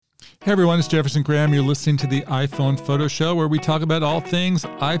Hey everyone, it's Jefferson Graham. You're listening to the iPhone Photo Show, where we talk about all things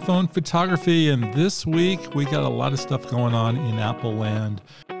iPhone photography. And this week, we got a lot of stuff going on in Apple land.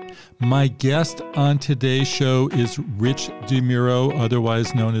 My guest on today's show is Rich DeMuro,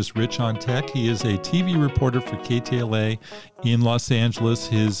 otherwise known as Rich on Tech. He is a TV reporter for KTLA in Los Angeles.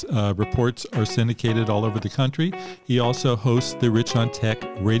 His reports are syndicated all over the country. He also hosts the Rich on Tech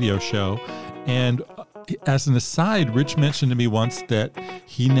radio show. And as an aside, Rich mentioned to me once that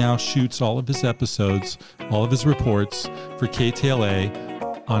he now shoots all of his episodes, all of his reports for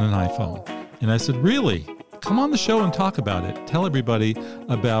KTLA on an iPhone. And I said, really? Come on the show and talk about it. Tell everybody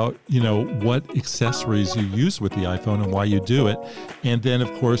about, what accessories you use with the iPhone and why you do it. And then,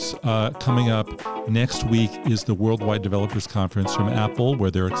 of course, coming up next week is the Worldwide Developers Conference from Apple, where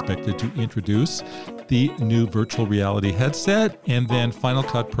they're expected to introduce the new virtual reality headset. And then Final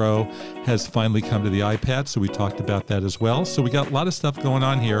Cut Pro has finally come to the iPad, so we talked about that as well. So we got a lot of stuff going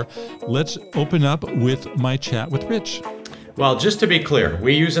on here. Let's open up with my chat with Rich. Well, just to be clear,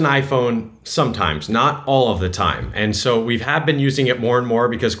 we use an iPhone sometimes, not all of the time. And so we have been using it more and more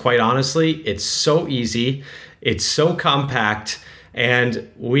because, quite honestly, it's so easy, it's so compact, and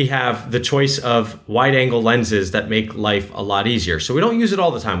we have the choice of wide-angle lenses that make life a lot easier. So we don't use it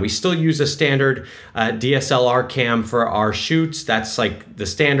all the time. We still use a standard DSLR cam for our shoots. That's like the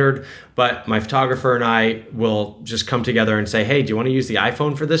standard. But my photographer and I will just come together and say, hey, do you want to use the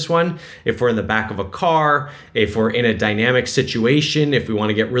iPhone for this one? If we're in the back of a car, if we're in a dynamic situation, if we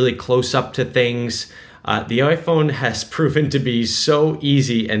want to get really close up to things, the iPhone has proven to be so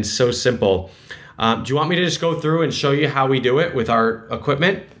easy and so simple. Do you want me to just go through and show you how we do it with our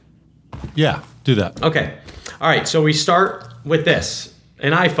equipment? Yeah, do that. Okay. All right. So we start with this,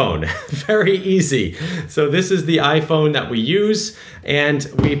 an iPhone. Very easy. So this is the iPhone that we use, and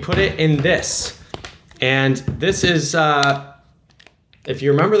we put it in this. And this is, if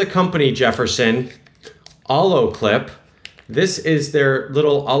you remember the company, Jefferson, Olloclip, this is their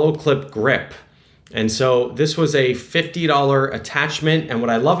little Olloclip grip. And so this was a $50 attachment. And what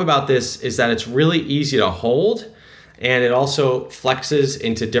I love about this is that it's really easy to hold, and it also flexes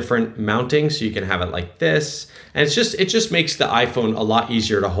into different mountings. So you can have it like this. And it just makes the iPhone a lot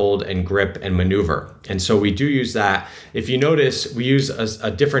easier to hold and grip and maneuver. And so we do use that. If you notice, we use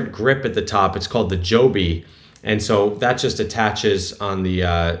a different grip at the top. It's called the Joby. And so that just attaches on the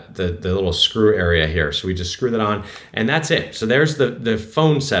little screw area here. So we just screw that on, and that's it. So there's the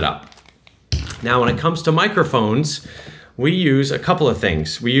phone setup. Now, when it comes to microphones, we use a couple of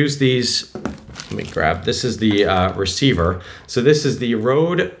things. We use these, let me grab, this is the receiver. So this is the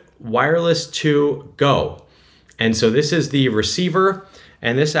Rode Wireless 2 Go. And so this is the receiver,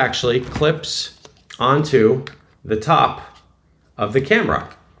 and this actually clips onto the top of the camera.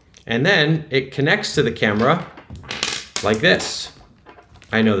 And then it connects to the camera like this.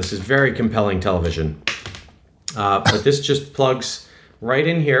 I know this is very compelling television, but this just plugs right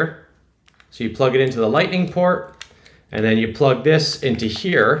in here. So you plug it into the lightning port, and then you plug this into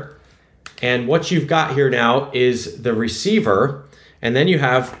here. And what you've got here now is the receiver, and then you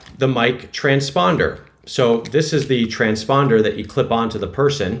have the mic transponder. So this is the transponder that you clip onto the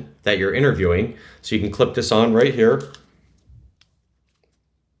person that you're interviewing. So you can clip this on right here,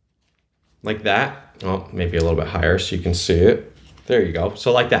 like that. Oh, maybe a little bit higher so you can see it. There you go.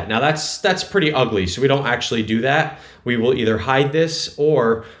 So like that. Now that's pretty ugly. So we don't actually do that. We will either hide this,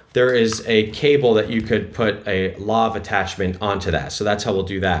 or there is a cable that you could put a lav attachment onto that. So that's how we'll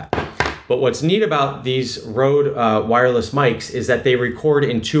do that. But what's neat about these Rode wireless mics is that they record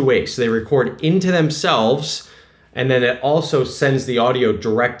in two ways. So they record into themselves, and then it also sends the audio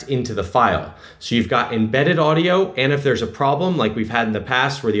direct into the file. So you've got embedded audio, and if there's a problem like we've had in the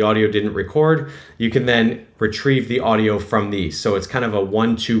past where the audio didn't record, you can then retrieve the audio from these. So it's kind of a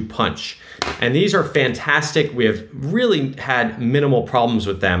 1-2 punch. And these are fantastic. We have really had minimal problems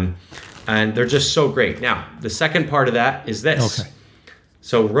with them, and they're just so great. Now, the second part of that is this. Okay.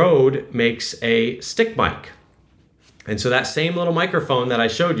 So Rode makes a stick mic. And so that same little microphone that I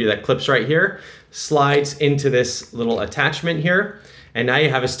showed you that clips right here slides into this little attachment here. And now you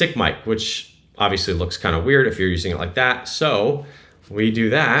have a stick mic, which obviously looks kind of weird if you're using it like that. So we do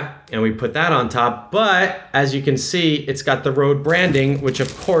that and we put that on top. But as you can see, it's got the Rode branding, which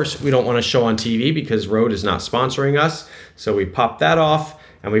of course we don't want to show on TV because Rode is not sponsoring us. So we pop that off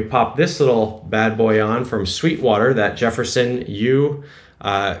and we pop this little bad boy on from Sweetwater that Jefferson, you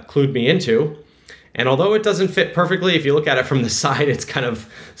clued me into. And although it doesn't fit perfectly, if you look at it from the side, it's kind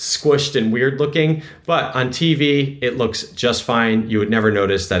of squished and weird looking. But on TV, it looks just fine. You would never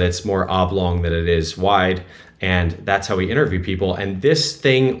notice that it's more oblong than it is wide. And that's how we interview people. And this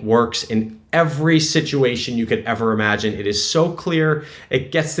thing works in every situation you could ever imagine. It is so clear.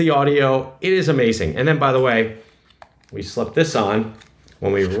 It gets the audio. It is amazing. And then, by the way, we slip this on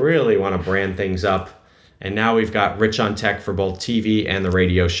when we really want to brand things up. And now we've got Rich on Tech for both TV and the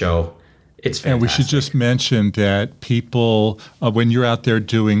radio show. It's fantastic. And we should just mention that people, when you're out there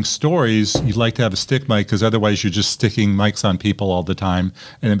doing stories, you like to have a stick mic because otherwise you're just sticking mics on people all the time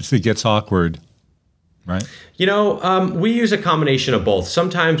and it gets awkward. Right. We use a combination of both.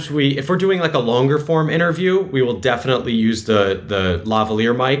 Sometimes if we're doing like a longer form interview, we will definitely use the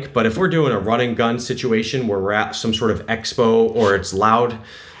lavalier mic. But if we're doing a run and gun situation where we're at some sort of expo or it's loud,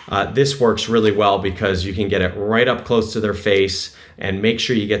 this works really well because you can get it right up close to their face and make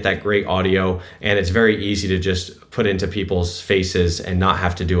sure you get that great audio. And it's very easy to just put into people's faces and not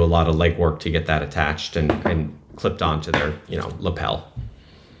have to do a lot of legwork to get that attached and clipped onto their, lapel.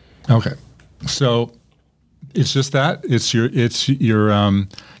 Okay. So it's just that it's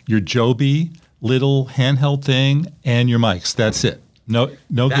your Joby little handheld thing and your mics. That's it. No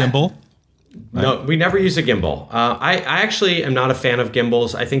gimbal. Right? No, we never use a gimbal. I actually am not a fan of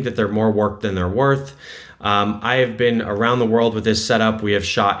gimbals. I think that they're more work than they're worth. I have been around the world with this setup. We have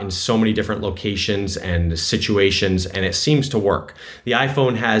shot in so many different locations and situations, and it seems to work. The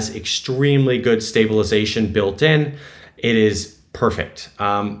iPhone has extremely good stabilization built in. It is perfect.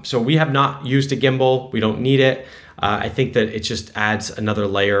 So we have not used a gimbal. We don't need it. I think that it just adds another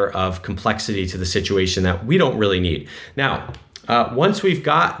layer of complexity to the situation that we don't really need. Now, once we've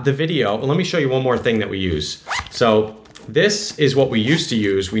got the video, let me show you one more thing that we use. So this is what we used to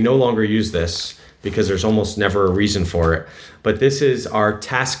use. We no longer use this because there's almost never a reason for it. But this is our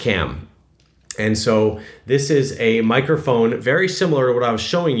Tascam. And so this is a microphone very similar to what I was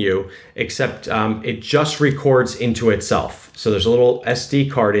showing you, except it just records into itself. So there's a little SD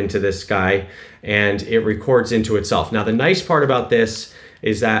card into this guy, and it records into itself. Now, the nice part about this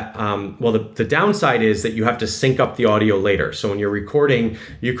is that, the downside is that you have to sync up the audio later. So when you're recording,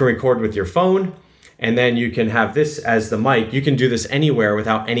 you can record with your phone, and then you can have this as the mic. You can do this anywhere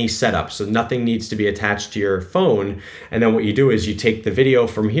without any setup. So nothing needs to be attached to your phone. And then what you do is you take the video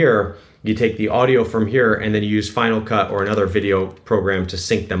from here, you take the audio from here, and then you use Final Cut or another video program to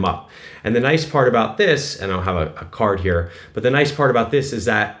sync them up. And the nice part about this, and I'll have a card here, but the nice part about this is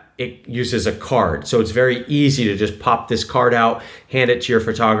that it uses a card. So it's very easy to just pop this card out, hand it to your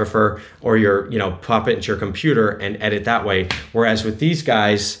photographer, or pop it into your computer and edit that way. Whereas with these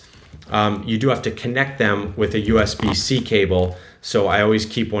guys, you do have to connect them with a USB-C cable. So I always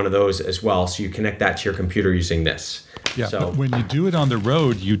keep one of those as well. So you connect that to your computer using this. Yeah, but when you do it on the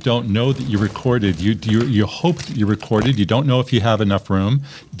road, you don't know that you recorded. You hope that you recorded. You don't know if you have enough room.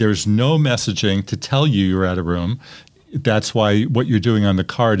 There's no messaging to tell you you're out of room. That's why what you're doing on the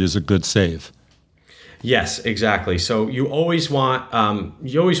card is a good save. Yes, exactly. So you always want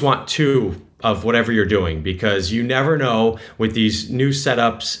two of whatever you're doing, because you never know with these new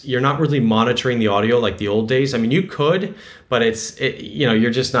setups. You're not really monitoring the audio like the old days. I mean, you could, but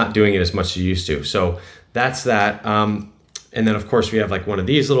you're just not doing it as much as you used to. So that's that. And then, of course, we have like one of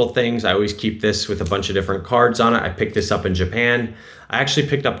these little things. I always keep this with a bunch of different cards on it. I picked this up in Japan. I actually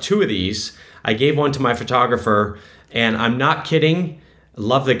picked up two of these. I gave one to my photographer, and I'm not kidding.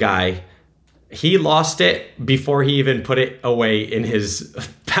 Love the guy. He lost it before he even put it away in his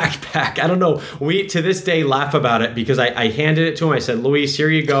backpack. I don't know. We, to this day, laugh about it because I handed it to him. I said, Luis, here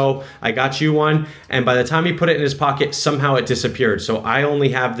you go. I got you one. And by the time he put it in his pocket, somehow it disappeared. So I only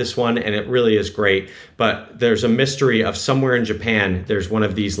have this one, and it really is great. But there's a mystery of somewhere in Japan, there's one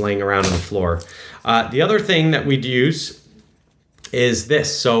of these laying around on the floor. The other thing that we'd use is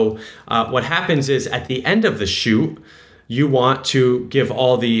this. So what happens is at the end of the shoot, you want to give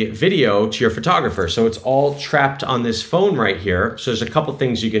all the video to your photographer. So it's all trapped on this phone right here. So there's a couple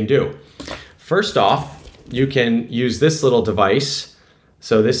things you can do. First off, you can use this little device.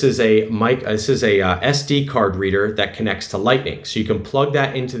 So this is a SD card reader that connects to Lightning. So you can plug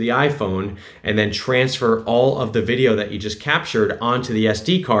that into the iPhone and then transfer all of the video that you just captured onto the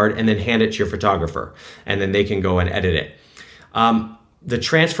SD card and then hand it to your photographer. And then they can go and edit it. The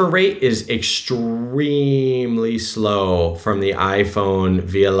transfer rate is extremely slow from the iPhone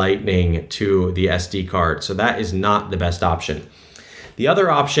via Lightning to the SD card. So that is not the best option. The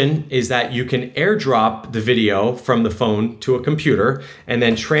other option is that you can airdrop the video from the phone to a computer and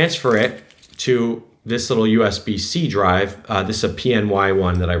then transfer it to this little USB-C drive. This is a PNY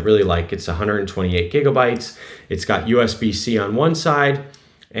one that I really like. It's 128 gigabytes. It's got USB-C on one side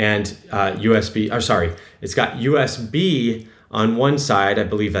and it's got USB on one side. I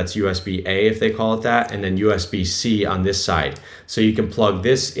believe that's USB-A if they call it that, and then USB-C on this side. So you can plug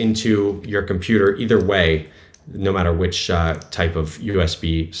this into your computer either way. no matter which type of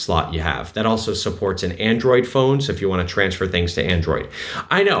USB slot you have. That also supports an Android phone, so if you want to transfer things to Android.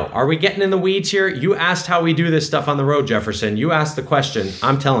 I know, are we getting in the weeds here? You asked how we do this stuff on the road, Jefferson. You asked the question.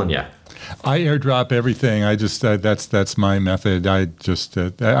 I'm telling you. I airdrop everything. I just that's my method. It's just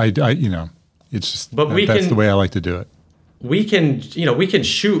that's the way I like to do it. We can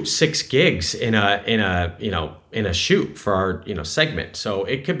shoot 6 gigs in a shoot for our segment. So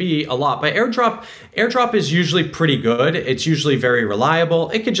it could be a lot, but AirDrop is usually pretty good. It's usually very reliable.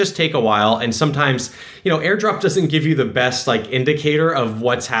 It could just take a while, and sometimes AirDrop doesn't give you the best indicator of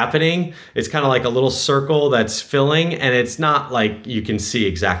what's happening. It's kind of like a little circle that's filling, and it's not like you can see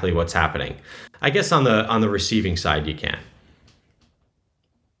exactly what's happening. I guess on the receiving side you can.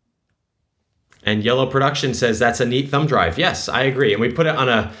 And Yellow Production says that's a neat thumb drive. Yes, I agree. And we put it on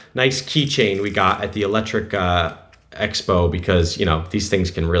a nice keychain we got at the Electric Expo because, these things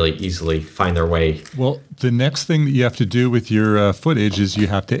can really easily find their way. Well, the next thing that you have to do with your footage is you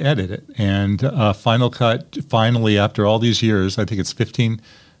have to edit it. And Final Cut, finally, after all these years, I think it's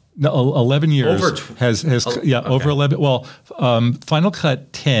 11 years over 11. Well, Final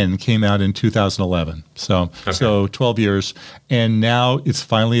Cut 10 came out in 2011, so 12 years, and now it's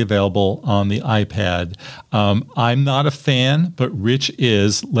finally available on the iPad. I'm not a fan, but Rich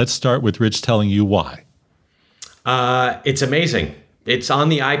is. Let's start with Rich telling you why. It's amazing. It's on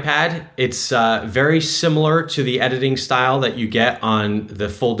the iPad. It's very similar to the editing style that you get on the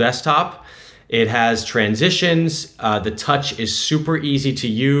full desktop. It has transitions. The touch is super easy to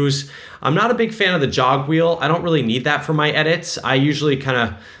use. I'm not a big fan of the jog wheel. I don't really need that for my edits. I usually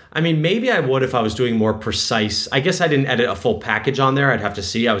maybe I would if I was doing more precise. I guess I didn't edit a full package on there. I'd have to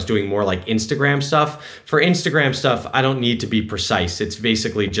see. I was doing more like Instagram stuff. For Instagram stuff, I don't need to be precise. It's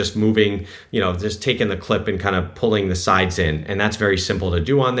basically just moving, just taking the clip and kind of pulling the sides in. And that's very simple to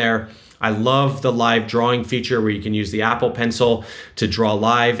do on there. I love the live drawing feature where you can use the Apple Pencil to draw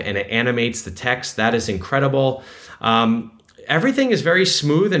live and it animates the text. That is incredible. Everything is very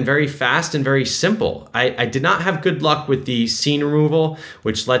smooth and very fast and very simple. I did not have good luck with the scene removal,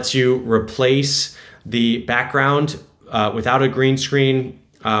 which lets you replace the background without a green screen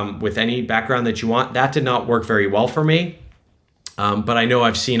with any background that you want. That did not work very well for me. But I know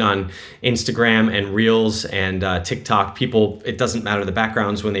I've seen on Instagram and Reels and TikTok, it doesn't matter. The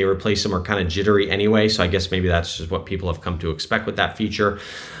backgrounds when they replace them are kind of jittery anyway. So I guess maybe that's just what people have come to expect with that feature.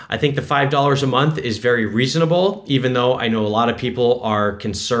 I think the $5 a month is very reasonable, even though I know a lot of people are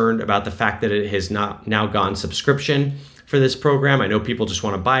concerned about the fact that it has not now gone subscription for this program. I know people just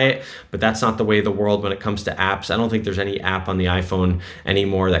want to buy it, but that's not the way of the world when it comes to apps. I don't think there's any app on the iPhone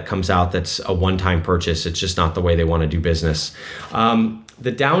anymore that comes out that's a one-time purchase. It's just not the way they want to do business.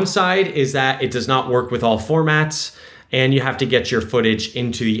 The downside is that it does not work with all formats, and you have to get your footage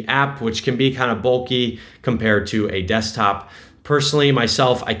into the app, which can be kind of bulky compared to a desktop. Personally,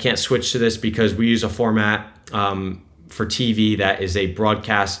 myself, I can't switch to this because we use a format for TV that is a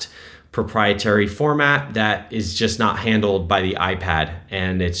broadcast proprietary format that is just not handled by the iPad.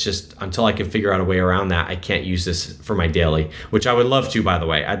 And it's just, until I can figure out a way around that, I can't use this for my daily, which I would love to, by the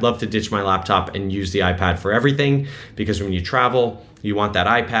way. I'd love to ditch my laptop and use the iPad for everything, because when you travel, you want that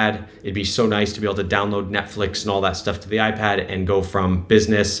iPad. It'd be so nice to be able to download Netflix and all that stuff to the iPad and go from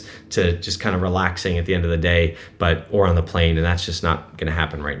business to just kind of relaxing at the end of the day, or on the plane. And that's just not going to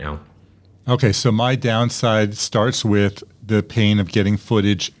happen right now. Okay, so my downside starts with the pain of getting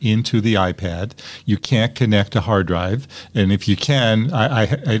footage into the iPad. You can't connect a hard drive, and if you can,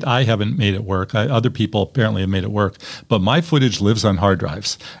 I haven't made it work. Other people apparently have made it work, but my footage lives on hard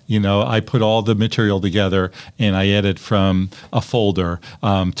drives. I put all the material together and I edit from a folder.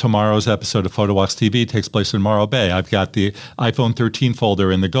 Tomorrow's episode of PhotoWalks TV takes place in Morro Bay. I've got the iPhone 13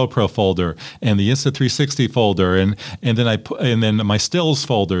 folder and the GoPro folder and the Insta360 folder, and then my stills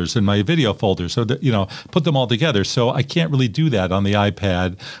folders and my video folders. So that, put them all together. So I can't really do that on the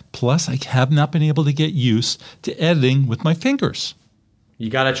iPad. Plus, I have not been able to get used to editing with my fingers.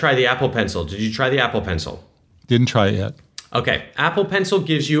 You got to try the Apple Pencil. Did you try the Apple Pencil? Didn't try it yet. Okay. Apple Pencil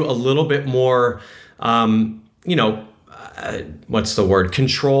gives you a little bit more,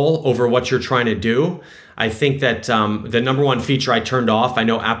 control over what you're trying to do. I think that the number one feature I turned off, I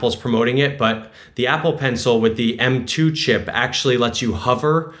know Apple's promoting it, but the Apple Pencil with the M2 chip actually lets you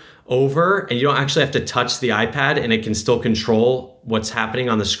hover over, and you don't actually have to touch the iPad, and it can still control what's happening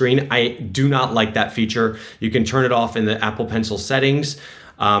on the screen. I do not like that feature. You can turn it off in the Apple Pencil settings.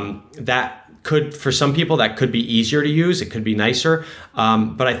 For some people, that could be easier to use. It could be nicer.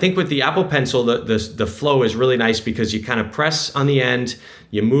 But I think with the Apple Pencil, the flow is really nice because you kind of press on the end,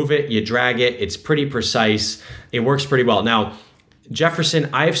 you move it, you drag it. It's pretty precise. It works pretty well. Now, Jefferson,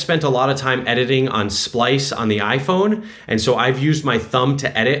 I've spent a lot of time editing on Splice on the iPhone. And so I've used my thumb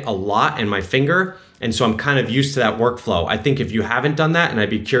to edit a lot and my finger. And so I'm kind of used to that workflow. I think if you haven't done that, and I'd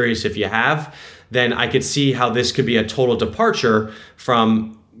be curious if you have, then I could see how this could be a total departure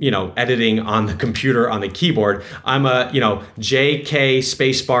from editing on the computer on the keyboard. I'm a, JK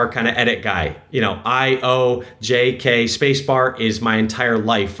spacebar kind of edit guy. JK spacebar is my entire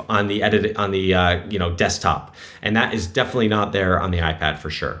life on the desktop. And that is definitely not there on the iPad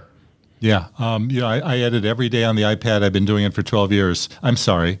for sure. Yeah. I edit every day on the iPad. I've been doing it for 12 years. I'm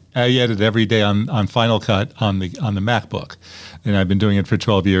sorry. I edit every day on Final Cut on the MacBook. And I've been doing it for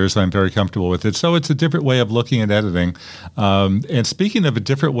 12 years. I'm very comfortable with it. So it's a different way of looking at editing. And speaking of a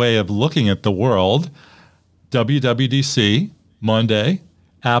different way of looking at the world, WWDC, Monday,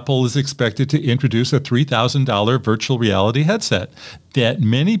 Apple is expected to introduce a $3,000 virtual reality headset that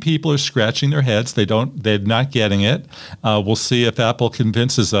many people are scratching their heads. They're not getting it. We'll see if Apple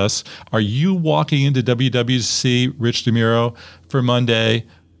convinces us. Are you walking into WWDC, Rich DeMuro, for Monday,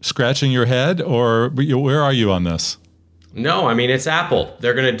 scratching your head, or where are you on this? No, I mean, it's Apple.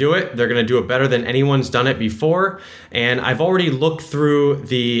 They're going to do it. They're going to do it better than anyone's done it before. And I've already looked through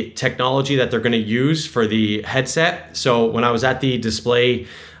the technology that they're going to use for the headset. So when I was at the Display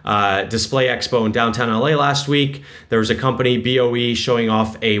Expo in downtown LA last week, there was a company, BOE, showing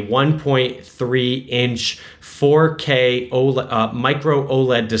off a 1.3-inch 4K OLED, micro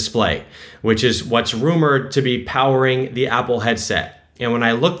OLED display, which is what's rumored to be powering the Apple headset. And when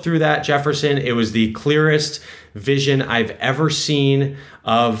I looked through that, Jefferson, it was the clearest vision I've ever seen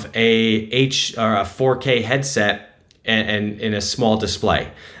of a 4K headset and in a small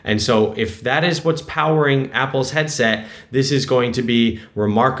display. And so if that is what's powering Apple's headset, this is going to be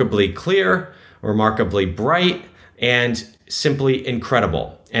remarkably clear, remarkably bright, and simply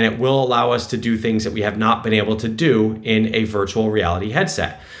incredible. And it will allow us to do things that we have not been able to do in a virtual reality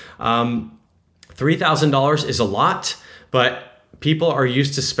headset. $3,000 is a lot, but people are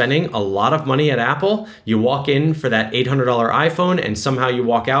used to spending a lot of money at Apple. You walk in for that $800 iPhone and somehow you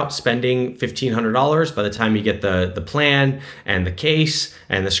walk out spending $1,500 by the time you get the plan and the case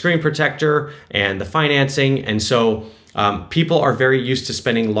and the screen protector and the financing. And so people are very used to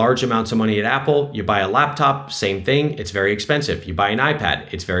spending large amounts of money at Apple. You buy a laptop, same thing, it's very expensive. You buy an iPad,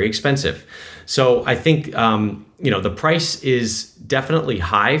 it's very expensive. So I think the price is definitely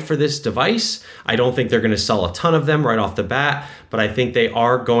high for this device. I don't think they're going to sell a ton of them right off the bat, but I think they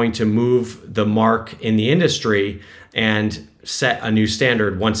are going to move the mark in the industry and set a new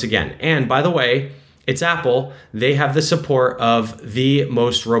standard once again. And by the way, it's Apple. They have the support of the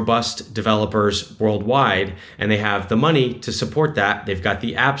most robust developers worldwide, and they have the money to support that. They've got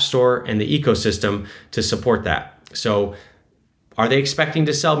the App Store and the ecosystem to support that. So are they expecting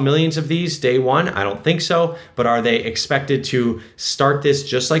to sell millions of these day one? I don't think so. But are they expected to start this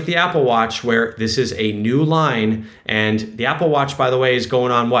just like the Apple Watch, where this is a new line? And the Apple Watch, by the way, is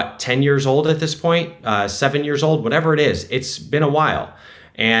going on 10 years old at this point, 7 years old, whatever it is. It's been a while.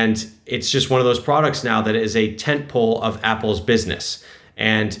 And it's just one of those products now that is a tentpole of Apple's business.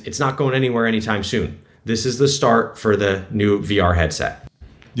 And it's not going anywhere anytime soon. This is the start for the new VR headset.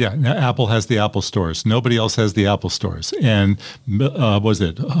 Yeah, now Apple has the Apple stores. Nobody else has the Apple stores. And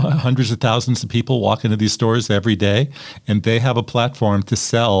hundreds of thousands of people walk into these stores every day, and they have a platform to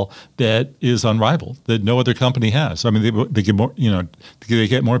sell that is unrivaled, that no other company has. I mean, they get more, they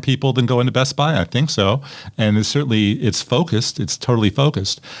get more people than go into Best Buy. I think so. And it's focused. It's totally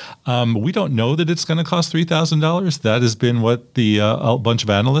focused. We don't know that it's going to cost $3,000. That has been what a bunch of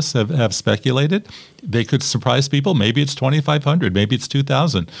analysts have speculated. They could surprise people. Maybe it's $2,500. Maybe it's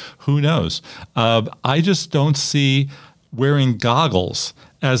 $2,000. Who knows? I just don't see wearing goggles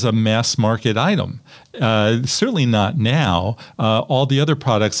as a mass market item. Certainly not now. All the other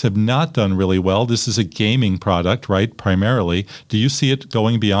products have not done really well. This is a gaming product, right? Primarily. Do you see it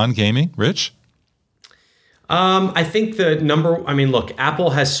going beyond gaming, Rich? I think look, Apple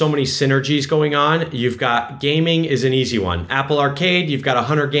has so many synergies going on. You've got gaming is an easy one. Apple Arcade, you've got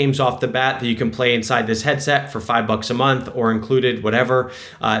 100 games off the bat that you can play inside this headset for $5 a month or included, whatever.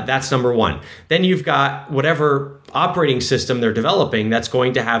 That's number one. Then you've got whatever operating system they're developing that's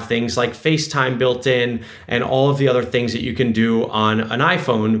going to have things like FaceTime built in and all of the other things that you can do on an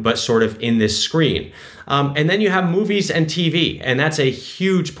iPhone, but sort of in this screen. And then you have movies and TV, and that's a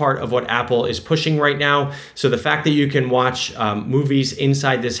huge part of what Apple is pushing right now. So the fact that you can watch movies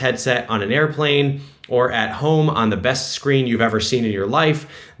inside this headset on an airplane or at home on the best screen you've ever seen in your life,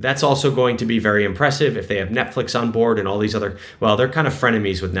 that's also going to be very impressive. If they have Netflix on board and all these other, they're kind of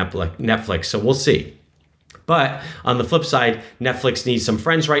frenemies with Netflix, so we'll see. But on the flip side, Netflix needs some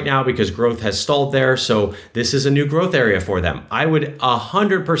friends right now because growth has stalled there. So this is a new growth area for them. I would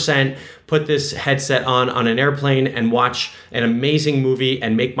 100% put this headset on an airplane and watch an amazing movie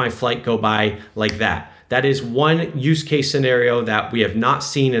and make my flight go by like that. That is one use case scenario that we have not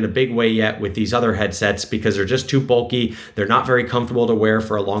seen in a big way yet with these other headsets because they're just too bulky. They're not very comfortable to wear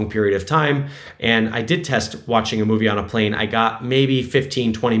for a long period of time. And I did test watching a movie on a plane. I got maybe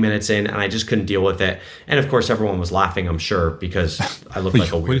 15, 20 minutes in and I just couldn't deal with it. And of course, everyone was laughing, I'm sure, because I looked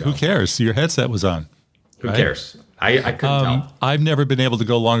like a weirdo. Who cares? Your headset was on. Who cares? I couldn't tell. I've never been able to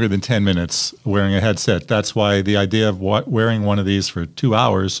go longer than 10 minutes wearing a headset. That's why the idea of wearing one of these for 2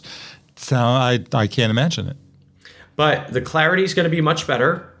 hours, so I can't imagine it. But the clarity is going to be much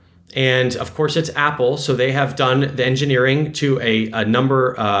better. And of course, it's Apple. So they have done the engineering to a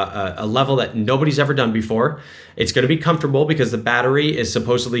level that nobody's ever done before. It's going to be comfortable because the battery is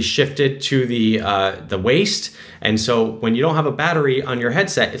supposedly shifted to the waist. And so when you don't have a battery on your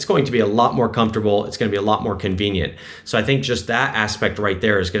headset, it's going to be a lot more comfortable. It's going to be a lot more convenient. So I think just that aspect right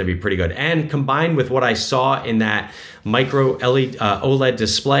there is going to be pretty good. And combined with what I saw in that micro LED, OLED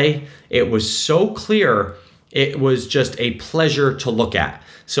display, it was so clear. It was just a pleasure to look at.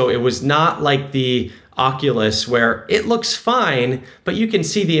 So it was not like the Oculus where it looks fine, but you can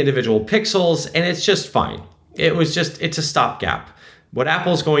see the individual pixels and it's just fine. It's a stopgap. What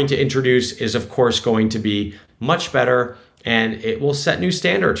Apple's going to introduce is, of course, going to be much better, and it will set new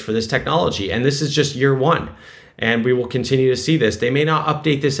standards for this technology. And this is just year one. And we will continue to see this. They may not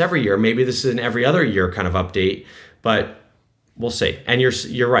update this every year. Maybe this is an every other year kind of update, but we'll see. And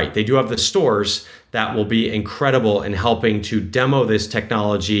you're right. They do have the stores that will be incredible in helping to demo this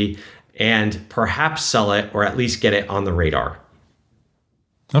technology and perhaps sell it or at least get it on the radar.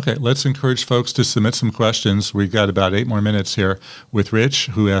 Okay, let's encourage folks to submit some questions. We've got about 8 more minutes here with Rich,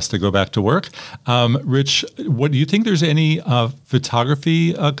 who has to go back to work. Rich, what do you think there's any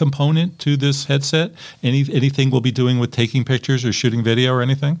photography component to this headset? Anything we'll be doing with taking pictures or shooting video or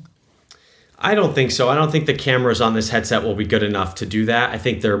anything? I don't think so. I don't think the cameras on this headset will be good enough to do that. I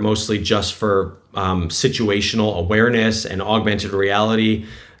think they're mostly just for situational awareness and augmented reality.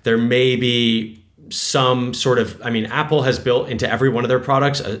 There may be some sort of, Apple has built into every one of their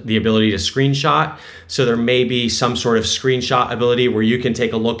products the ability to screenshot. So there may be some sort of screenshot ability where you can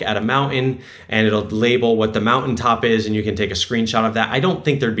take a look at a mountain and it'll label what the mountaintop is and you can take a screenshot of that. I don't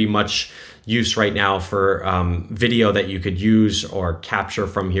think there'd be much use right now for video that you could use or capture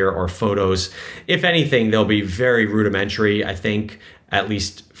from here or photos. If anything, they'll be very rudimentary, I think, at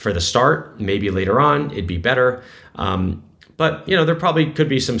least for the start. Maybe later on it'd be better. But there probably could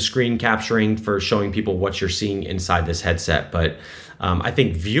be some screen capturing for showing people what you're seeing inside this headset. But I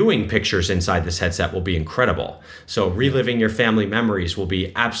think viewing pictures inside this headset will be incredible. So reliving your family memories will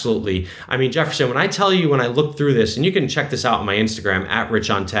be absolutely, Jefferson, when I tell you, when I look through this, and you can check this out on my Instagram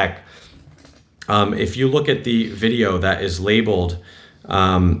 @RichOnTech, if you look at the video that is labeled,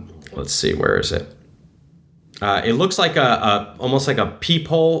 let's see, where is it? It looks like almost like a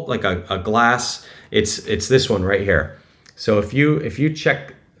peephole, like a glass. It's this one right here. So if you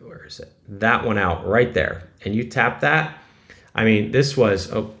check, where is it? That one out right there, and you tap that, this was,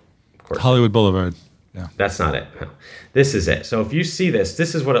 of course, Hollywood Boulevard. Yeah, that's not it. No. This is it. So if you see this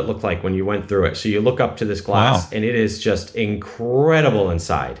is what it looked like when you went through it. So you look up to this glass, and it is just incredible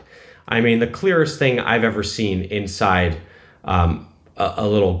inside. The clearest thing I've ever seen inside a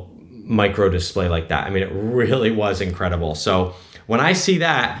little micro display like that. It really was incredible. So when I see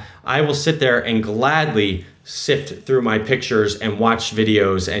that, I will sit there and gladly sift through my pictures and watch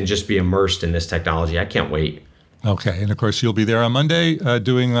videos and just be immersed in this technology. I can't wait. Okay, and of course you'll be there on Monday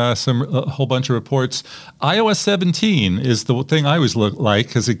doing a whole bunch of reports. iOS 17 is the thing I always look like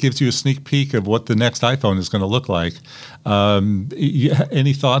because it gives you a sneak peek of what the next iPhone is going to look like.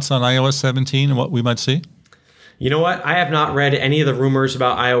 Any thoughts on iOS 17 and what we might see? You know what? I have not read any of the rumors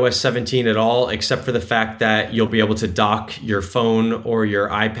about iOS 17 at all, except for the fact that you'll be able to dock your phone or your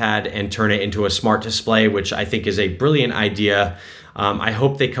iPad and turn it into a smart display, which I think is a brilliant idea. I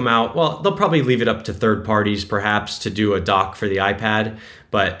hope they come out. Well, they'll probably leave it up to third parties, perhaps, to do a dock for the iPad.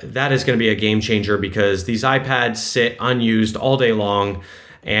 But that is going to be a game changer because these iPads sit unused all day long.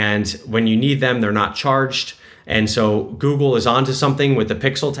 And when you need them, they're not charged. And so Google is onto something with the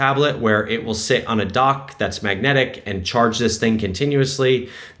Pixel tablet where it will sit on a dock that's magnetic and charge this thing continuously.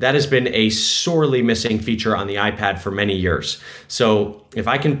 That has been a sorely missing feature on the iPad for many years. So if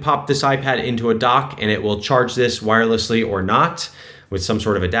I can pop this iPad into a dock and it will charge this wirelessly or not with some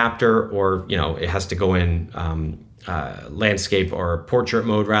sort of adapter, or it has to go in landscape or portrait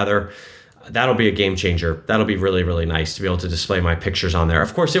mode rather, That'll be a game changer. That'll be really, really nice to be able to display my pictures on there.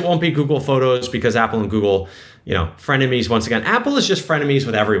 Of course, it won't be Google Photos because Apple and Google, frenemies once again. Apple is just frenemies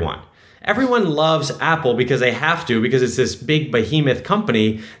with everyone. Everyone loves Apple because they have to, because it's this big behemoth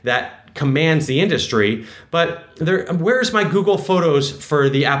company that commands the industry. But where's my Google Photos for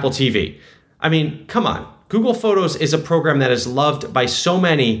the Apple TV? I mean, come on. Google Photos is a program that is loved by so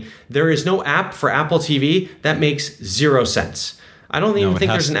many. There is no app for Apple TV. That makes 0 sense. I don't even think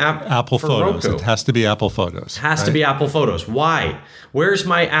there's an app Apple for Photos. Roku. It has to be Apple Photos. Has to be Apple Photos. Why? Where's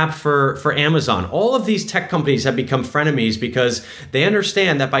my app for Amazon? All of these tech companies have become frenemies because they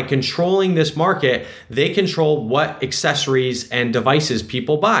understand that by controlling this market, they control what accessories and devices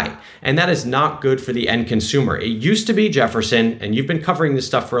people buy. And that is not good for the end consumer. It used to be, Jefferson, and you've been covering this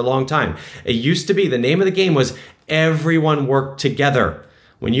stuff for a long time. It used to be, the name of the game was everyone worked together.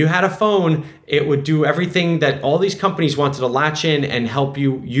 When you had a phone, it would do everything that all these companies wanted to latch in and help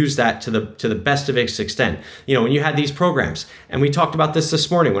you use that to the best of its extent. When you had these programs, and we talked about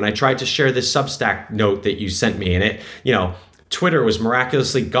this morning when I tried to share this Substack note that you sent me, and Twitter was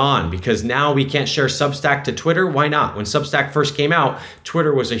miraculously gone because now we can't share Substack to Twitter. Why not? When Substack first came out,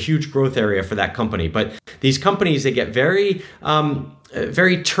 Twitter was a huge growth area for that company. But these companies, they get very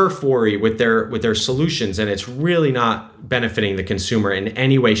turf worry with their solutions, and it's really not benefiting the consumer in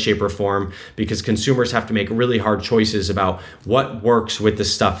any way, shape, or form, because consumers have to make really hard choices about what works with the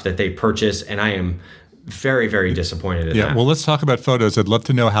stuff that they purchase. And I am very, very disappointed in that. Well, let's talk about photos. I'd love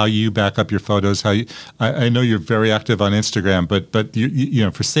to know how you back up your photos. I know you're very active on Instagram, but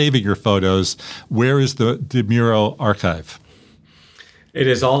you for saving your photos, where is the Miro archive? It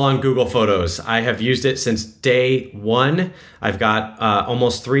is all on Google Photos. I have used it since day one. I've got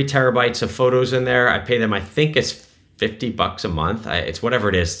almost 3 terabytes of photos in there. I pay them, I think it's $50 a month. It's whatever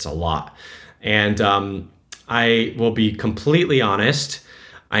it is, it's a lot. And I will be completely honest,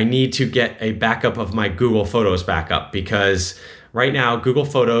 I need to get a backup of my Google Photos backup, because right now Google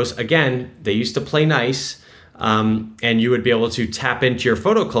Photos, again, they used to play nice. And you would be able to tap into your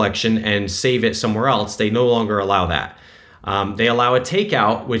photo collection and save it somewhere else. They no longer allow that. They allow a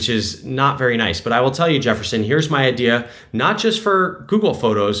takeout, which is not very nice. But I will tell you, Jefferson, here's my idea, not just for Google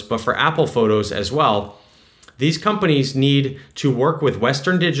Photos, but for Apple Photos as well. These companies need to work with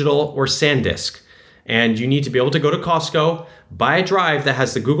Western Digital or SanDisk. And you need to be able to go to Costco, buy a drive that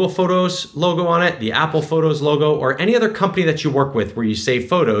has the Google Photos logo on it, the Apple Photos logo, or any other company that you work with where you save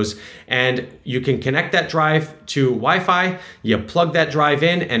photos. And you can connect that drive to Wi-Fi. You plug that drive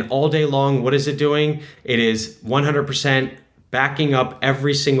in, and all day long, what is it doing? It is 100% backing up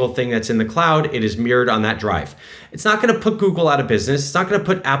every single thing that's in the cloud. It is mirrored on that drive. It's not going to put Google out of business. It's not going to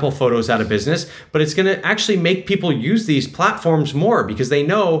put Apple Photos out of business, but it's going to actually make people use these platforms more, because they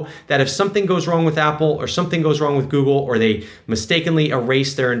know that if something goes wrong with Apple or something goes wrong with Google, or they mistakenly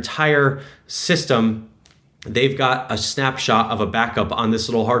erase their entire system, they've got a snapshot of a backup on this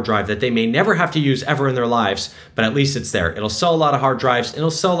little hard drive that they may never have to use ever in their lives, but at least it's there. It'll sell a lot of hard drives.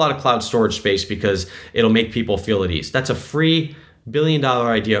 It'll sell a lot of cloud storage space because it'll make people feel at ease. That's a free $1 billion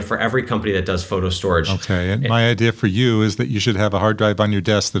idea for every company that does photo storage. Okay, and my idea for you is that you should have a hard drive on your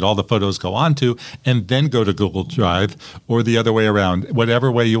desk that all the photos go onto, and then go to Google Drive, or the other way around,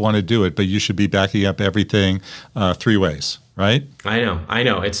 whatever way you want to do it, but you should be backing up everything 3 ways. Right? I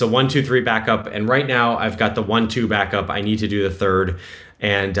know. It's a 1, 2, 3 backup. And right now I've got the 1, 2 backup. I need to do the third.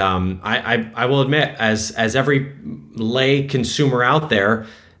 And I will admit, as every lay consumer out there,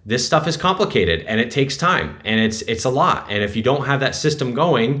 this stuff is complicated and it takes time and it's a lot. And if you don't have that system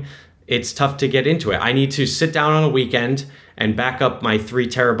going, it's tough to get into it. I need to sit down on a weekend and back up my 3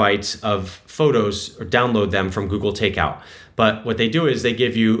 terabytes of photos, or download them from Google Takeout. But what they do is they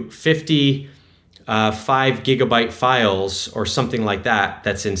give you 50 5 gigabyte files or something like that.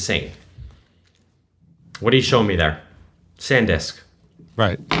 That's insane. What are you showing me there? SanDisk.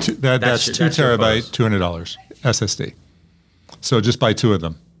 Right. That's 2 terabyte, $200 SSD. So just buy 2 of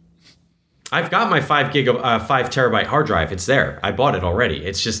them. I've got my 5 terabyte hard drive. It's there. I bought it already.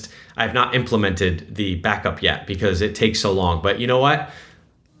 It's just I have not implemented the backup yet because it takes so long. But you know what?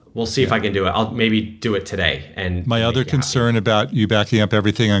 We'll see if I can do it. I'll maybe do it today. And my other concern about you backing up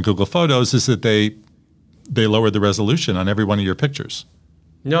everything on Google Photos is that they lower the resolution on every one of your pictures.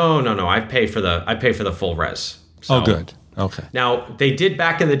 No. I pay for the full res. So. Oh, good. Okay. Now they did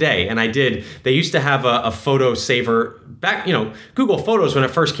back in the day, and they used to have a photo saver back. Google Photos, when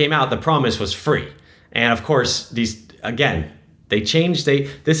it first came out, the promise was free, and of course they changed.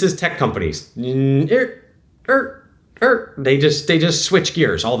 This is tech companies. They just switch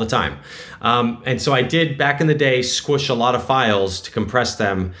gears all the time. And so I did back in the day squish a lot of files to compress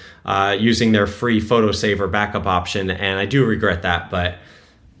them using their free photo saver backup option. And I do regret that, but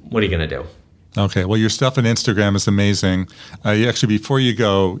what are you going to do? Okay. Well, your stuff on Instagram is amazing. Actually, before you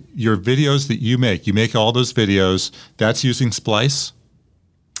go, your videos that you make all those videos, that's using Splice?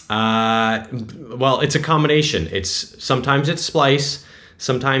 Well, it's a combination. Sometimes it's Splice,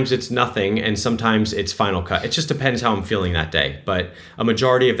 sometimes it's nothing, and sometimes it's Final Cut. It just depends how I'm feeling that day. But a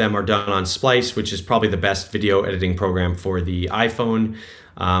majority of them are done on Splice, which is probably the best video editing program for the iPhone.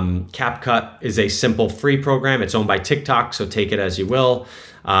 CapCut is a simple free program. It's owned by TikTok, so take it as you will.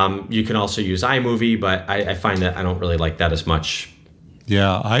 You can also use iMovie, but I find that I don't really like that as much.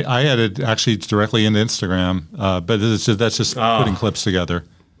 Yeah, I edit actually directly into Instagram, but that's just putting clips together.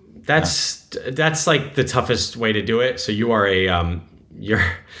 That's like the toughest way to do it. So you are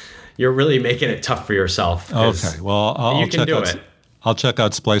you're really making it tough for yourself. Okay, well, I'll check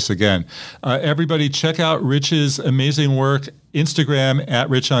out Splice again. Everybody, check out Rich's amazing work. Instagram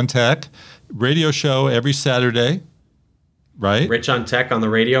 @RichOnTech, radio show every Saturday. Right. Rich on Tech on the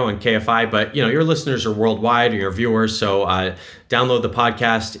radio and KFI, but your listeners are worldwide, or your viewers. So download the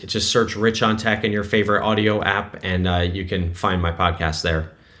podcast. Just search Rich on Tech in your favorite audio app, and you can find my podcast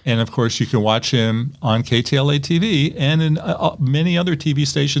there. And of course, you can watch him on KTLA TV and in many other TV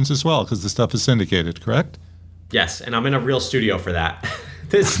stations as well, because the stuff is syndicated. Correct? Yes, and I'm in a real studio for that.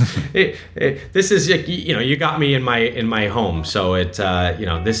 This is you got me in my home, so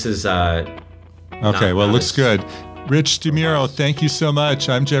this is okay. Well, looks good. Rich DeMuro, thank you so much.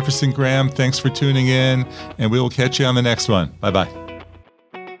 I'm Jefferson Graham. Thanks for tuning in, and we will catch you on the next one. Bye-bye.